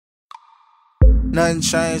Nothing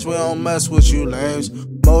changed, we don't mess with you lames.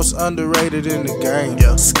 Most underrated in the game.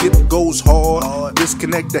 Yeah. Skip goes hard.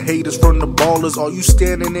 Disconnect the haters from the ballers. Are you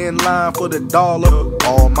standing in line for the dollar?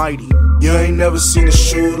 Almighty. You ain't never seen a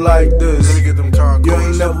shoe like this. Let me get them concourse. You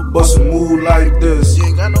ain't never bust a move like this. You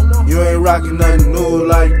ain't got no more. You ain't rocking nothing new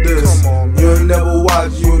like this. Come on, man. You ain't never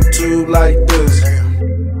watched YouTube like this. Damn.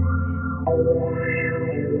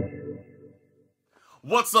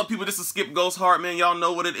 What's up, people? This is SKIPGOESHARD, man. Y'all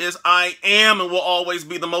know what it is. I am and will always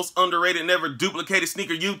be the most underrated, never duplicated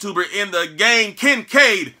sneaker YouTuber in the game.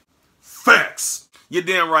 Kincaid. Facts. You're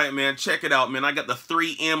damn right, man. Check it out, man. I got the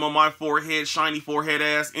 3M on my forehead, shiny forehead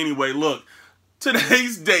ass. Anyway, look.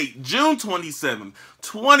 Today's date, June 27th,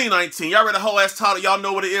 2019. Y'all read the whole ass title. Y'all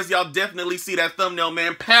know what it is. Y'all definitely see that thumbnail,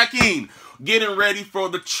 man. Packing. Getting ready for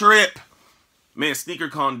the trip. Man,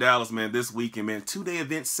 SneakerCon Dallas, man, this weekend, man. 2-day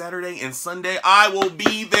event, Saturday and Sunday. I will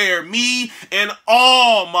be there. Me and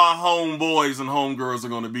all my homeboys and homegirls are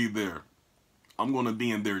going to be there. I'm going to be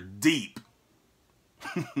in there deep.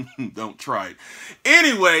 Don't try it.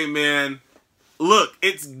 Anyway, man, look,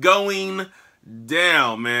 it's going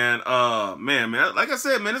down, man. Man, like I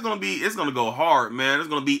said, man, it's going to go hard, man. It's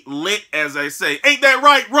going to be lit, as they say. Ain't that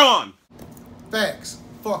right, Ron? Facts.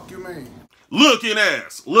 Fuck you, man. Looking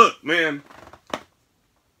ass. Look, man.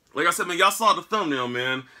 Like I said, man, y'all saw the thumbnail,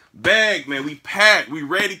 man. Bag, man, we packed. We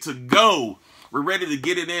ready to go. We're ready to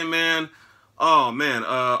get it in, man. Oh, man.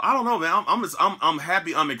 I don't know, man. I'm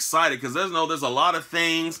happy. I'm excited because there's a lot of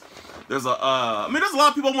things. There's a there's a lot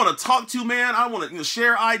of people I want to talk to, man. I want to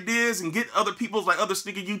share ideas and get other people's, like other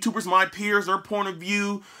sneaker YouTubers, my peers, their point of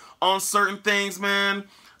view on certain things, man.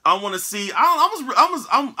 I want to see.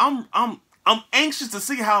 I'm anxious to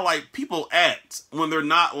see how like people act when they're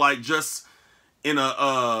not like just in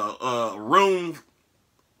a room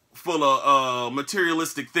full of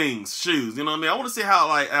materialistic things, shoes, you know what I mean? I want to see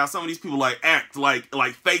how some of these people like act like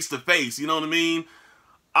face to face, you know what I mean?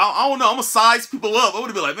 I don't know. I'm gonna size people up. I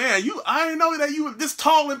would be like, man, I didn't know that you were this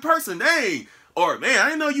tall in person, dang. Or man, I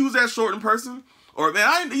didn't know you was that short in person. Or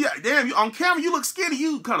man, damn, you on camera you look skinny,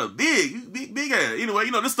 you kind of big, you big ass. Anyway,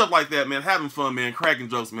 you know, this stuff like that, man. Having fun, man. Cracking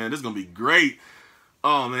jokes, man. This is gonna be great.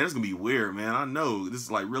 Oh man, it's gonna be weird, man. I know this is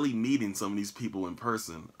like really meeting some of these people in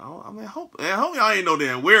person. I hope y'all ain't no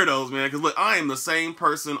damn weirdos, man. Cause look, I am the same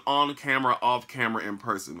person on camera, off camera, in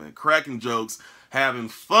person, man. Cracking jokes, having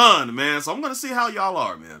fun, man. So I'm gonna see how y'all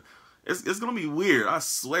are, man. It's gonna be weird. I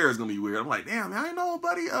swear it's gonna be weird. I'm like, damn, man, I ain't know,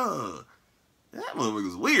 buddy. That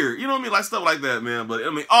motherfucker's weird. You know what I mean? Like stuff like that, man. But I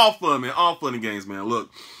mean, all fun, man. All fun and games, man. Look,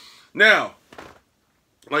 now.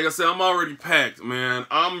 Like I said, I'm already packed, man.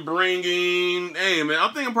 I'm bringing, hey, man,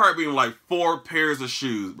 I'm thinking probably bringing like 4 pairs of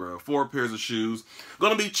shoes, bro. 4 pairs of shoes.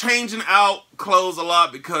 Gonna be changing out clothes a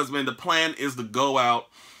lot because, man, the plan is to go out,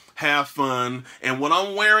 have fun, and what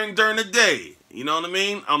I'm wearing during the day, you know what I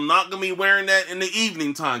mean? I'm not gonna be wearing that in the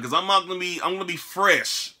evening time because I'm gonna be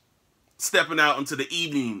fresh. Stepping out into the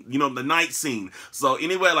evening, you know, the night scene. So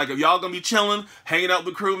anyway, like if y'all gonna be chilling, hanging out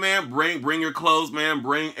with the crew, man, bring your clothes, man,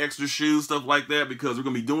 bring extra shoes, stuff like that, because we're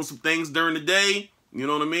gonna be doing some things during the day. You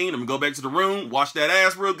know what I mean? I'm gonna go back to the room, wash that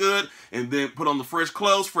ass real good, and then put on the fresh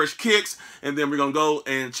clothes, fresh kicks, and then we're gonna go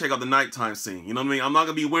and check out the nighttime scene. You know what I mean? I'm not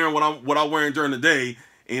gonna be wearing what I'm wearing during the day.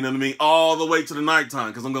 You know what I mean? All the way to the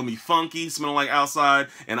nighttime, because I'm gonna be funky, smelling like outside,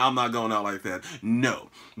 and I'm not going out like that.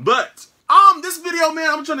 No, but. This video, man,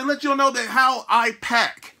 I'm trying to let you all know that how I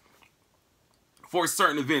pack for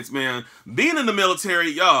certain events, man. Being in the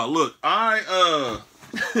military, y'all, look, like,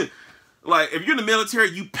 if you're in the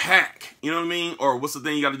military, you pack, you know what I mean? Or what's the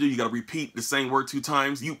thing you got to do? You got to repeat the same word 2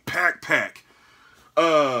 times. You pack.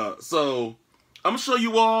 So I'm going to show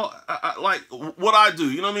you all, like, what I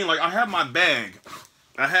do, you know what I mean? Like, I have my bag.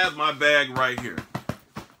 I have my bag right here.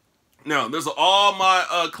 Now, there's all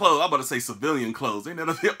my clothes. I'm about to say civilian clothes. Ain't that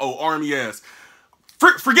a bit? Oh, army ass.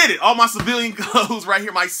 Forget it. All my civilian clothes right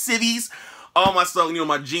here. My civvies. All my stuff, you know,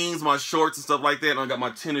 my jeans, my shorts and stuff like that. And I got my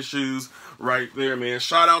tennis shoes right there, man.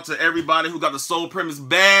 Shout out to everybody who got the Soul Premise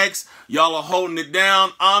bags. Y'all are holding it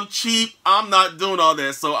down. I'm cheap. I'm not doing all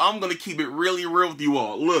that. So I'm going to keep it really real with you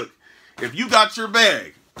all. Look, if you got your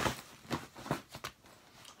bag,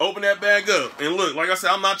 open that bag up. And look, like I said,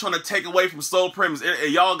 I'm not trying to take away from Soul Premise.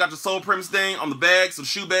 Y'all got the Soul Premise thing on the bags, some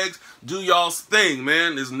shoe bags. Do y'all's thing,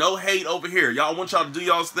 man. There's no hate over here. Y'all want y'all to do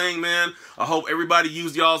y'all's thing, man. I hope everybody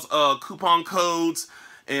use y'all's coupon codes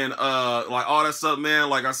and like all that stuff, man.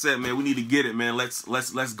 Like I said, man, we need to get it, man.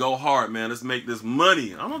 Let's go hard, man. Let's make this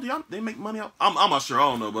money. I don't know, they make money. I'm not sure. I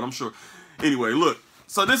don't know, but I'm sure. Anyway, look.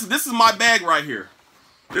 So this is my bag right here.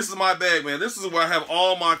 This is my bag, man. This is where I have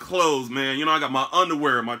all my clothes, man. You know, I got my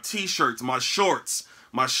underwear, my t-shirts, my shorts,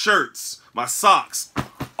 my shirts, my socks,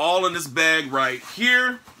 all in this bag right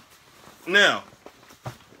here. Now,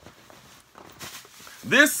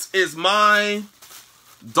 this is my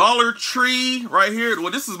Dollar Tree right here. Well,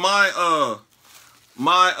 this is my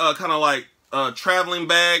kind of like traveling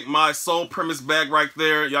bag, my sole premise bag right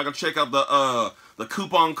there. Y'all can check out the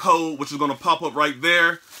coupon code, which is gonna pop up right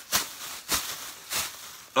there.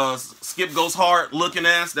 Skip Goes Hard looking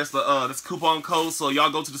ass. That's the that's coupon code. So y'all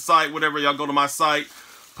go to the site, whatever. Y'all go to my site,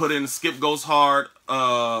 put in Skip Goes Hard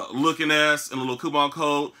looking ass and a little coupon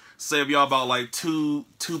code. Save y'all about like two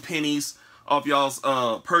pennies off y'all's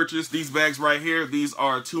purchase. These bags right here, these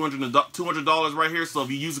are $200 right here. So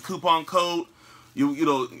if you use a coupon code, you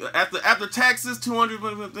know after taxes,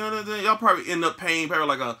 $200. Y'all probably end up paying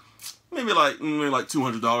probably like maybe like $200.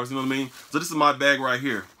 You know what I mean? So this is my bag right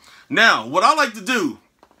here. Now, what I like to do,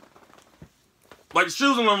 like the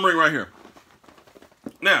shoes I'm gonna bring right here.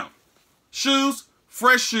 Now, shoes,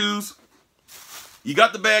 fresh shoes. You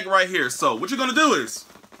got the bag right here. So what you're gonna do is,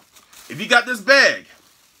 if you got this bag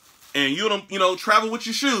and you don't, travel with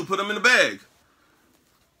your shoe, put them in the bag.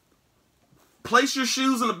 Place your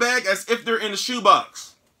shoes in the bag as if they're in the shoe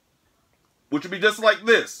box, which would be just like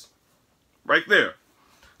this, right there.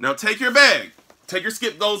 Now take your bag, take your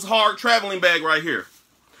Skip Goes Hard traveling bag right here.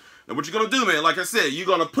 Now what you're gonna do, man, like I said, you're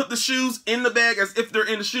gonna put the shoes in the bag as if they're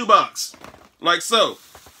in the shoe box, like so.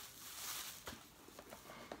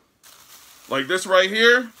 Like this right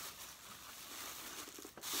here.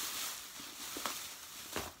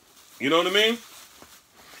 You know what I mean?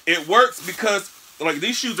 It works because, like,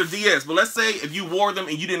 these shoes are DS, but let's say if you wore them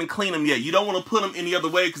and you didn't clean them yet, you don't want to put them any other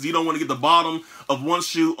way because you don't want to get the bottom of one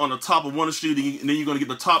shoe on the top of one shoe, and then you're going to get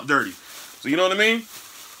the top dirty. So you know what I mean?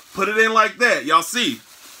 Put it in like that. Y'all see?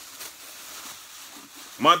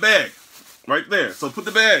 My bag. Right there. So put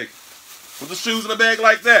the shoes in the bag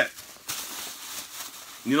like that.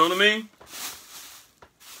 You know what I mean?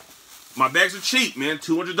 My bags are cheap, man.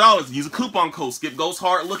 $200. Use a coupon code, Skip Goes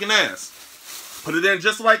Hard looking ass. Put it in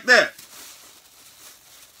just like that.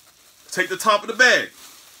 Take the top of the bag.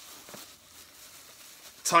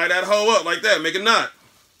 Tie that hoe up like that. Make a knot.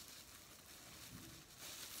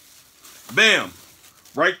 Bam.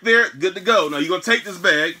 Right there. Good to go. Now you're going to take this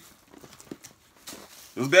bag.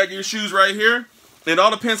 This bag of your shoes right here. It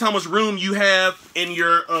all depends how much room you have in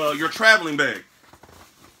your traveling bag.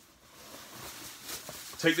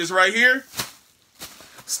 Take this right here,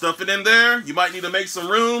 stuff it in there. You might need to make some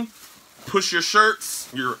room. Push your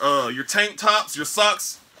shirts, your tank tops, your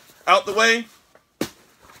socks out the way.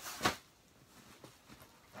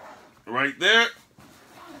 Right there.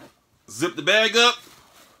 Zip the bag up.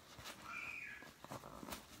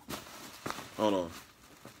 Hold on.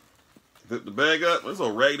 Zip the bag up. This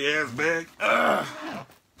old raggedy ass bag.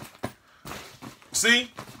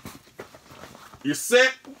 See? You're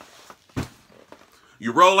set.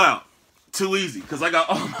 You roll out. Too easy. Because I got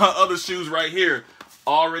all my other shoes right here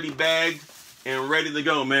already bagged and ready to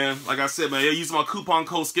go, man. Like I said, man, use my coupon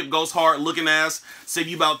code Skip Goes Hard looking ass. Save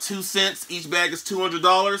you about 2 cents. Each bag is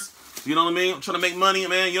 $200. You know what I mean? I'm trying to make money,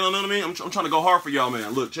 man. You know what I mean? I'm trying to go hard for y'all,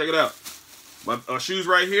 man. Look, check it out. My shoes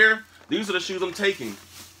right here. These are the shoes I'm taking.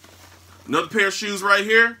 Another pair of shoes right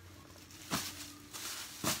here.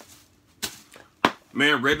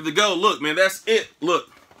 Man, ready to go. Look, man, that's it. Look.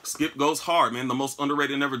 Skip Goes Hard, man. The most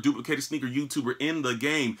underrated, never duplicated sneaker YouTuber in the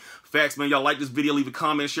game. Facts, man. Y'all like this video, leave a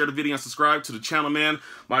comment, share the video, and subscribe to the channel, man.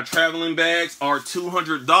 My traveling bags are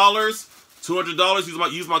 $200.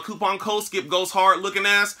 $200. Use my coupon code, Skip Goes Hard looking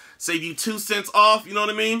ass. Save you 2 cents off, you know what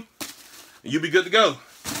I mean? And you'll be good to go.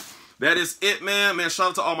 That is it, man. Man, shout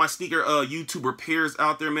out to all my sneaker YouTuber peers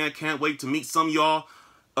out there, man. Can't wait to meet some of y'all.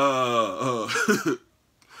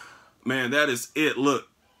 Man, that is it. Look.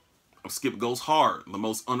 Skip Goes Hard, the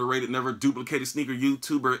most underrated, never duplicated sneaker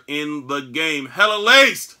YouTuber in the game. Hella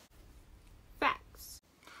laced. Facts.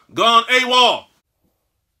 Gone AWOL.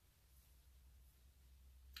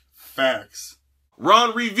 Facts.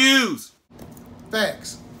 Ron Reviews.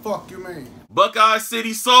 Facts. Fuck you, man. Buckeye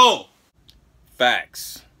City Soul.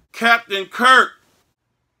 Facts. Captain Kirk.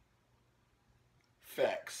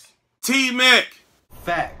 Facts. T-Mac.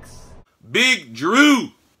 Facts. Big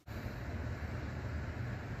Drew.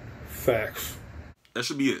 Facts. That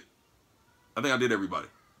should be it. I think I did everybody.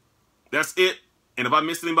 That's it. And if I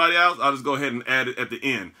missed anybody else, I'll just go ahead and add it at the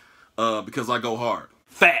end because I go hard.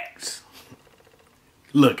 Facts.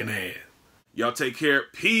 Looking ass. Y'all take care.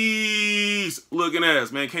 Peace. Looking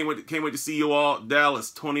ass, man. Can't wait to see you all.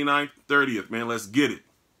 Dallas, 29th, 30th, man. Let's get it.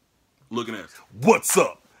 Looking ass. What's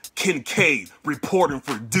up? Kincaid reporting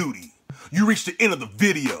for duty. You reached the end of the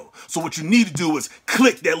video, so what you need to do is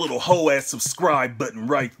click that little hoe-ass subscribe button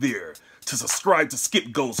right there. to subscribe to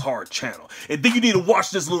Skip Goes Hard channel. And then you need to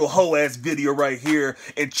watch this little hoe ass video right here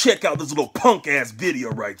and check out this little punk ass video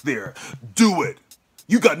right there. Do it.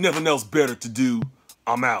 You got nothing else better to do.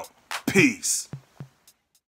 I'm out. Peace.